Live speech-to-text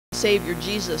Savior,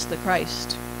 Jesus the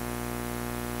Christ.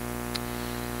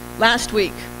 Last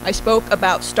week, I spoke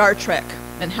about Star Trek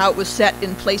and how it was set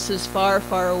in places far,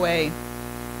 far away.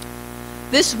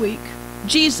 This week,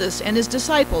 Jesus and his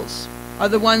disciples are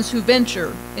the ones who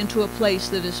venture into a place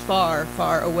that is far,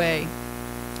 far away.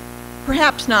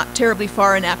 Perhaps not terribly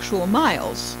far in actual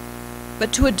miles,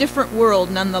 but to a different world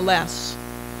nonetheless,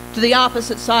 to the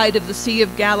opposite side of the Sea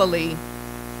of Galilee,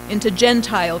 into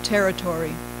Gentile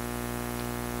territory.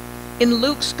 In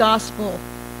Luke's Gospel,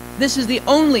 this is the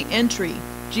only entry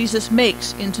Jesus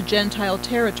makes into Gentile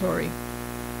territory,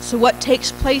 so what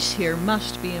takes place here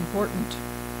must be important.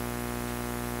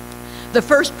 The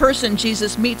first person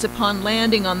Jesus meets upon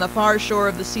landing on the far shore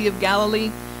of the Sea of Galilee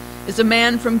is a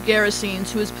man from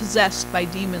Gerasenes who is possessed by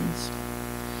demons.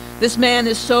 This man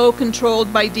is so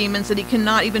controlled by demons that he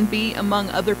cannot even be among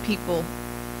other people,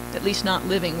 at least not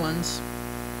living ones.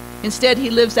 Instead, he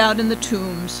lives out in the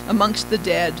tombs, amongst the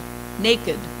dead,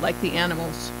 naked like the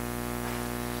animals.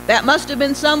 That must have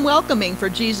been some welcoming for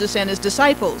Jesus and his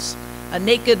disciples, a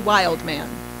naked wild man.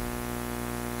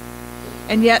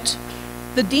 And yet,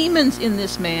 the demons in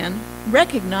this man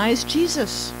recognize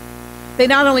Jesus. They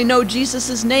not only know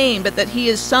Jesus' name, but that he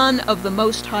is Son of the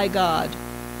Most High God.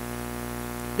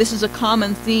 This is a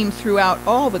common theme throughout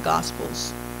all the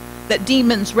Gospels, that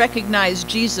demons recognize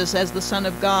Jesus as the Son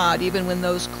of God, even when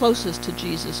those closest to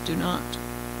Jesus do not.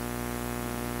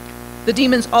 The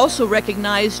demons also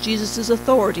recognize Jesus'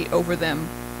 authority over them,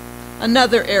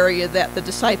 another area that the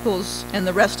disciples and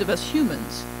the rest of us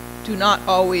humans do not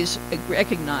always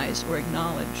recognize or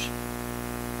acknowledge.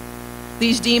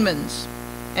 These demons,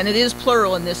 and it is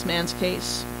plural in this man's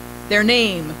case, their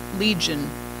name, Legion,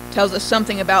 tells us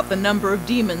something about the number of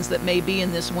demons that may be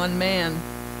in this one man.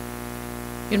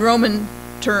 In Roman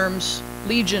terms,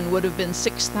 Legion would have been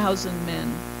 6,000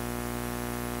 men.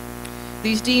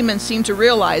 These demons seem to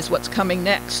realize what's coming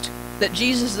next, that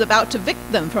Jesus is about to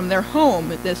evict them from their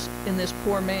home in this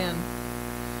poor man.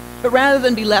 But rather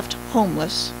than be left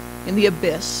homeless in the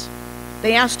abyss,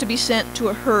 they ask to be sent to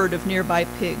a herd of nearby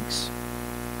pigs.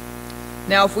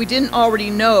 Now, if we didn't already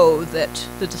know that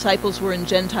the disciples were in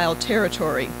Gentile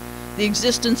territory, the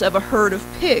existence of a herd of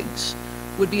pigs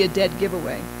would be a dead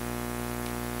giveaway.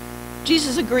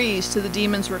 Jesus agrees to the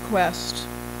demons' request,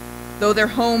 though their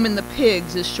home in the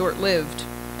pigs is short-lived,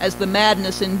 as the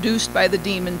madness induced by the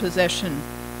demon possession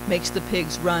makes the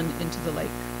pigs run into the lake.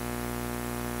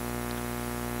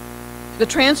 The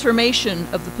transformation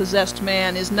of the possessed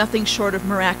man is nothing short of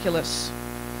miraculous.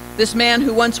 This man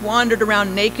who once wandered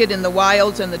around naked in the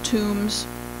wilds and the tombs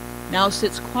now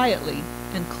sits quietly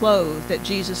and clothed at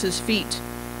Jesus' feet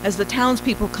as the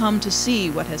townspeople come to see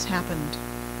what has happened.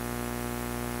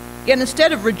 Yet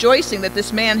instead of rejoicing that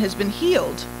this man has been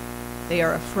healed, they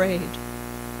are afraid.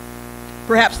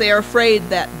 Perhaps they are afraid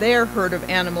that their herd of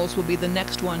animals will be the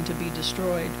next one to be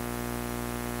destroyed.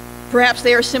 Perhaps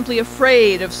they are simply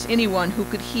afraid of anyone who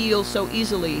could heal so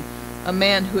easily a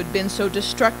man who had been so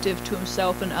destructive to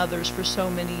himself and others for so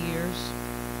many years.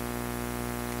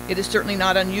 It is certainly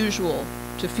not unusual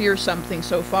to fear something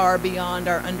so far beyond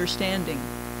our understanding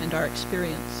and our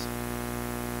experience.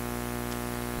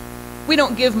 We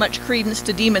don't give much credence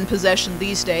to demon possession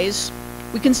these days.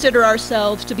 We consider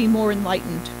ourselves to be more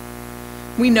enlightened.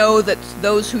 We know that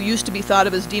those who used to be thought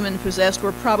of as demon-possessed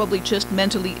were probably just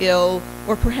mentally ill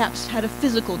or perhaps had a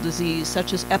physical disease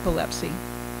such as epilepsy.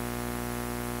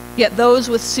 Yet those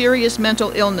with serious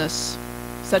mental illness,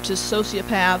 such as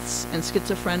sociopaths and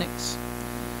schizophrenics,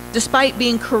 despite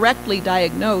being correctly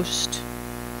diagnosed,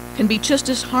 can be just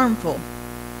as harmful,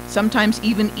 sometimes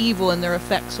even evil in their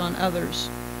effects on others,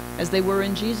 as they were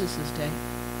in Jesus' day.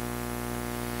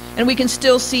 And we can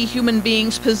still see human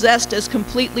beings possessed as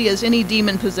completely as any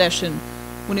demon possession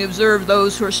when we observe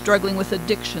those who are struggling with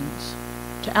addictions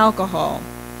to alcohol,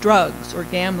 drugs, or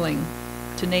gambling,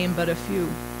 to name but a few.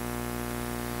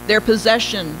 Their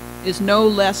possession is no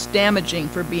less damaging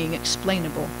for being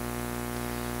explainable.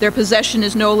 Their possession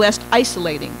is no less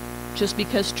isolating just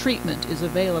because treatment is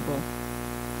available.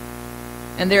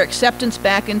 And their acceptance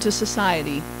back into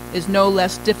society is no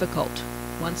less difficult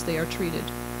once they are treated.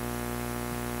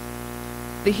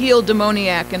 The healed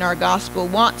demoniac in our gospel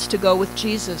wants to go with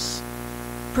Jesus.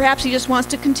 Perhaps he just wants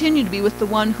to continue to be with the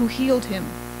one who healed him.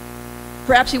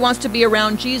 Perhaps he wants to be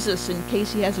around Jesus in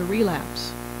case he has a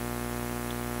relapse.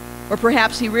 Or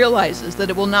perhaps he realizes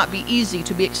that it will not be easy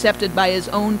to be accepted by his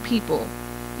own people,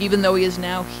 even though he is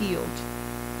now healed.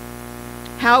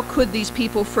 How could these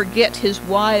people forget his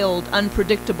wild,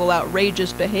 unpredictable,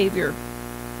 outrageous behavior?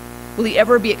 Will he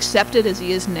ever be accepted as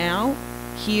he is now,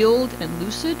 healed and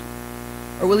lucid?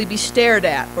 Or will he be stared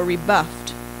at or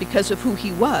rebuffed because of who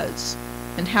he was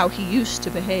and how he used to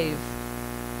behave.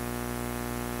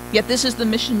 Yet this is the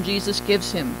mission Jesus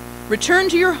gives him. Return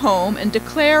to your home and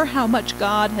declare how much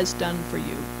God has done for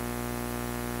you.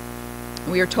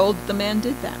 And we are told that the man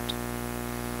did that.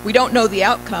 We don't know the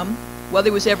outcome, whether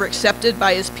he was ever accepted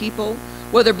by his people,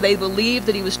 whether they believed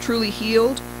that he was truly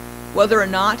healed, whether or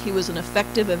not he was an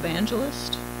effective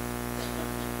evangelist.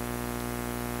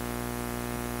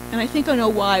 And I think I know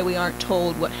why we aren't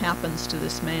told what happens to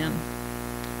this man.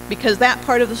 Because that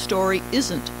part of the story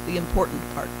isn't the important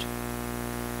part.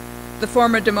 The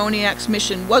former demoniac's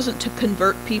mission wasn't to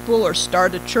convert people or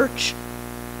start a church,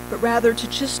 but rather to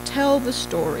just tell the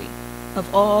story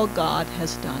of all God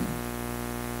has done.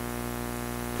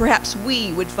 Perhaps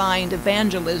we would find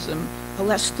evangelism a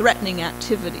less threatening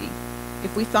activity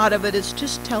if we thought of it as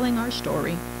just telling our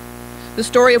story, the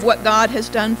story of what God has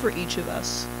done for each of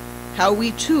us, how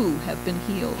we too have been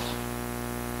healed.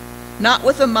 Not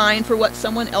with a mind for what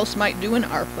someone else might do in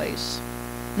our place,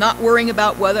 not worrying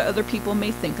about what other people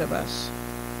may think of us,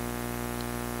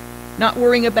 not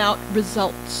worrying about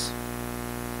results,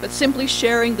 but simply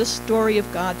sharing the story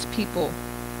of God's people,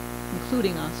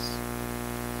 including us.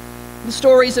 The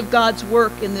stories of God's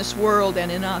work in this world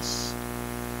and in us,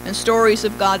 and stories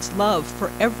of God's love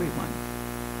for everyone.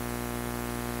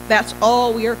 That's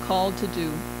all we are called to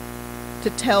do, to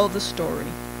tell the story,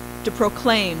 to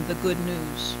proclaim the good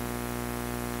news.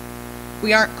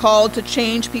 We aren't called to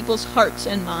change people's hearts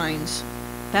and minds.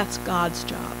 That's God's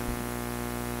job.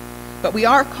 But we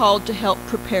are called to help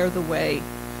prepare the way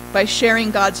by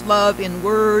sharing God's love in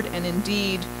word and in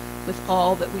deed with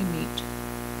all that we meet.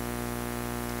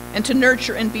 And to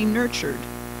nurture and be nurtured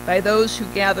by those who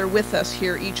gather with us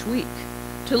here each week,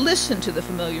 to listen to the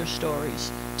familiar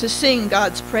stories, to sing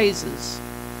God's praises,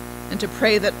 and to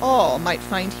pray that all might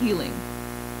find healing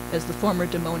as the former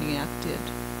demoniac did.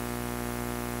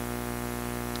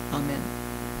 Amen.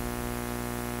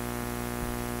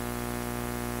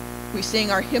 We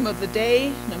sing our hymn of the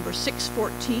day, number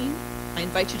 614. I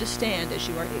invite you to stand as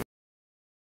you are able.